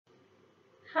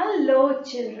Hello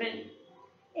children.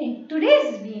 In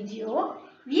today's video,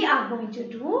 we are going to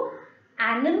do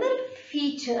animal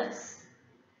features.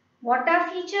 What are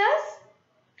features?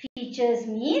 Features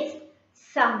means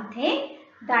something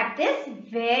that is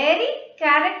very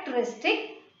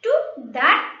characteristic to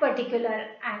that particular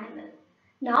animal.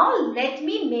 Now let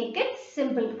me make it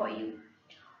simple for you.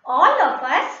 All of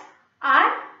us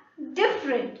are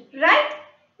different, right?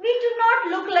 We do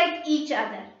not look like each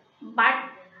other, but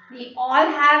we all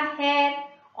have hair,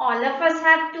 all of us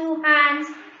have two hands,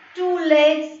 two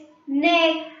legs,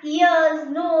 neck, ears,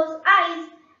 nose, eyes,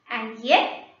 and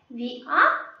yet we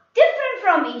are different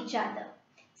from each other.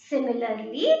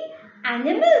 Similarly,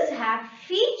 animals have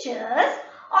features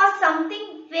or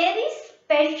something very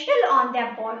special on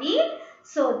their body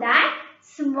so that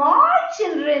small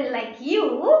children like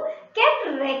you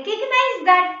can recognize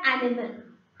that animal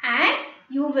and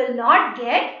you will not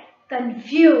get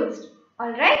confused.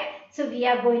 Alright, so we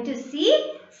are going to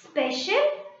see special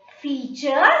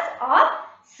features of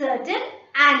certain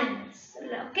animals.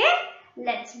 Okay,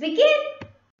 let's begin.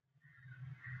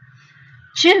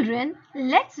 Children,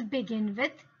 let's begin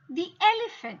with the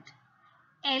elephant.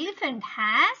 Elephant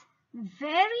has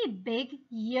very big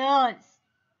ears.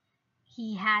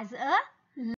 He has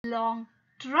a long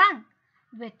trunk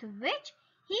with which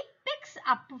he picks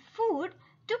up food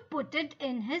to put it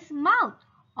in his mouth,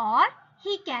 or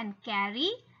he can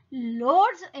carry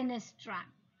loads in his trunk.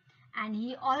 And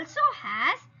he also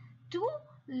has two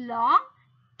long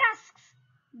tusks.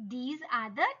 These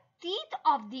are the teeth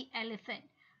of the elephant,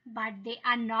 but they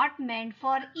are not meant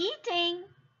for eating.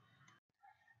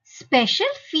 Special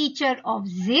feature of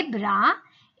zebra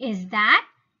is that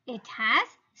it has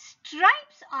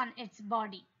stripes on its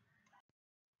body.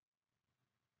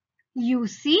 You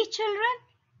see, children,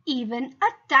 even a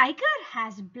tiger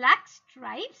has black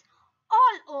stripes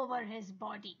all over his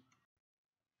body.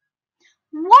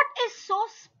 What is so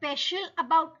special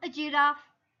about a giraffe?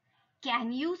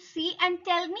 Can you see and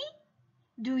tell me?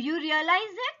 Do you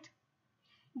realize it?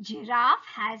 Giraffe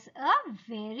has a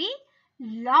very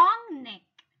long neck.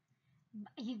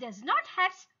 He does not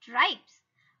have stripes,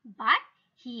 but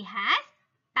he has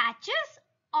patches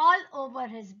all over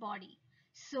his body.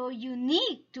 So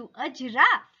unique to a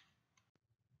giraffe.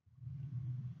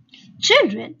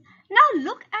 Children, now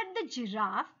look at the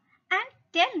giraffe and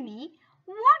tell me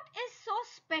what is so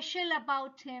special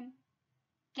about him.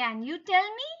 Can you tell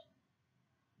me?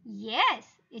 Yes,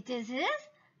 it is his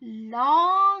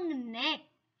long neck.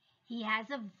 He has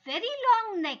a very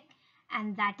long neck,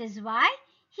 and that is why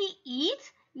he eats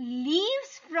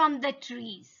leaves from the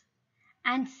trees.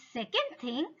 And second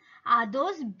thing are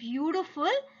those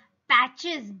beautiful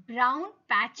patches, brown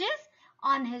patches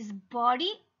on his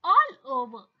body all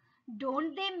over.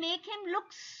 Don't they make him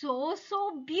look so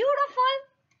beautiful?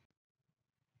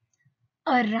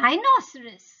 A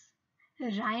rhinoceros.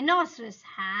 Rhinoceros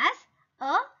has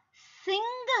a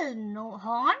single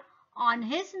horn on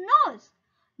his nose.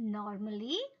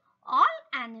 Normally, all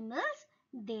animals,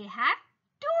 they have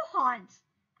two horns,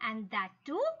 and that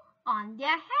too on their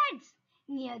heads,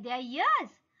 near their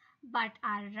ears. But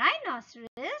our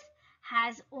rhinoceros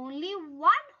has only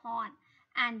one horn,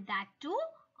 and that too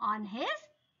on his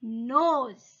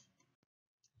nose.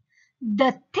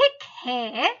 The thick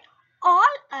hair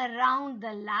all around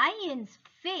the lion's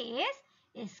face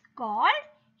is called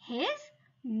his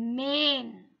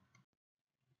mane.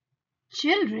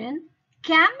 Children,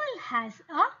 camel has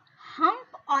a hump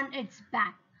on its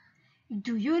back.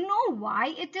 Do you know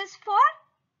why it is for?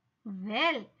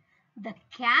 Well, the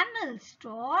camel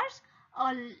stores a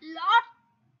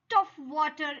lot of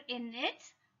water in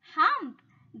its hump.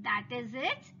 That is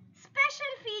its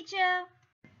special feature.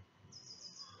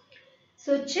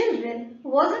 So children,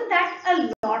 wasn't that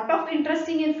a lot of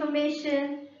interesting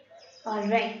information?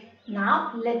 Alright,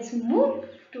 now let's move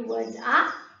towards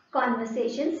our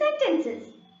conversation sentences.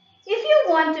 If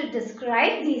you want to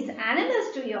describe these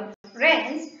animals to your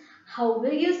friends, how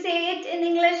will you say it in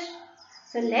English?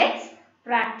 So let's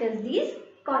practice these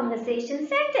conversation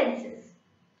sentences.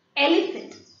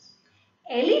 Elephant.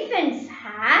 Elephants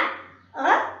have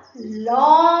a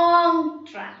long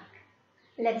trunk.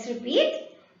 Let's repeat.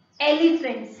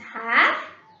 Elephants have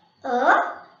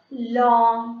a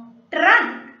long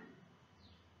trunk.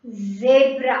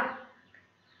 Zebra.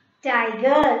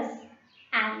 Tigers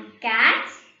and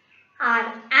cats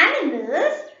are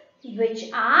animals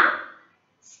which are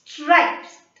striped.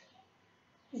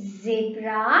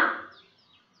 Zebra,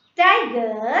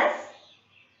 tigers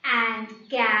and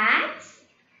cats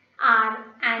are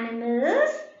animals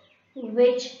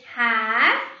which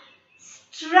have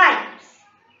stripes.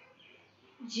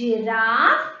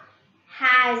 Giraffe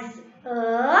has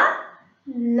a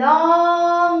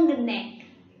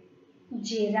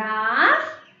Giraffe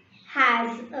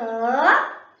has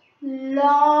a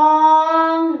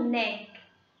long neck.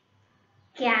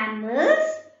 Camels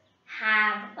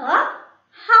have a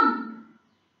hump.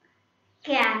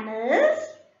 Camels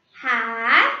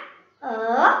have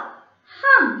a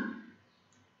hump.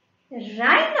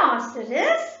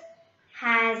 Rhinoceros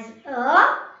has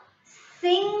a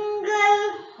single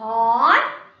horn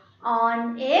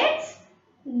on its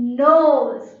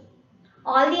nose.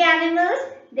 All the animals,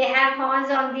 they have horns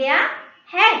on their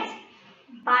heads.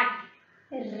 But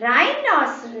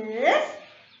rhinoceros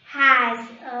has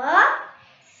a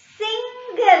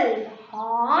single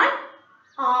horn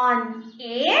on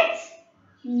its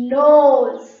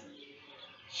nose.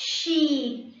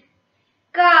 Sheep,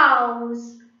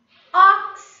 cows,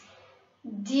 ox,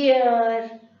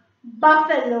 deer,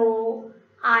 buffalo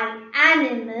are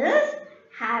animals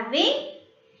having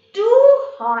two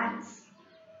horns.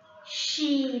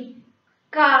 Sheep,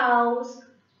 cows,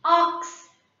 ox,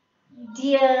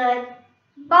 deer,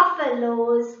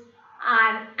 buffaloes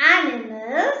are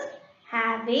animals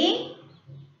having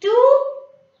two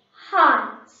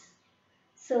horns.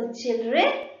 So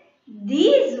children,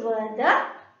 these were the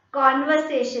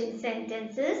conversation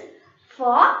sentences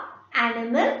for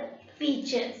animal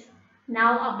features.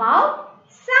 Now about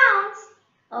sounds.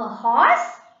 A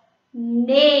horse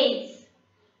neighs.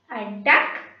 A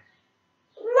duck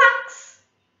quacks.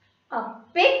 A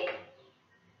pig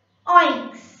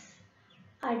oinks.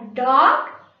 A dog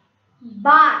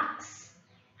barks.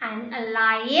 And a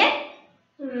lion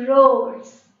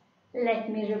roars. Let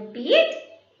me repeat.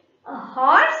 A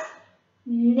horse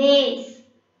neighs.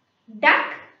 Duck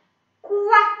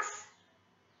quacks.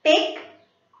 Pig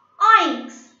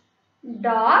oinks.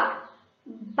 Dog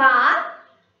barks.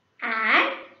 And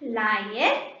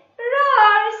lion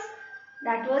roars.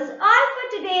 That was all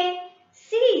for today.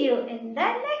 See you in the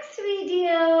next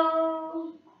video.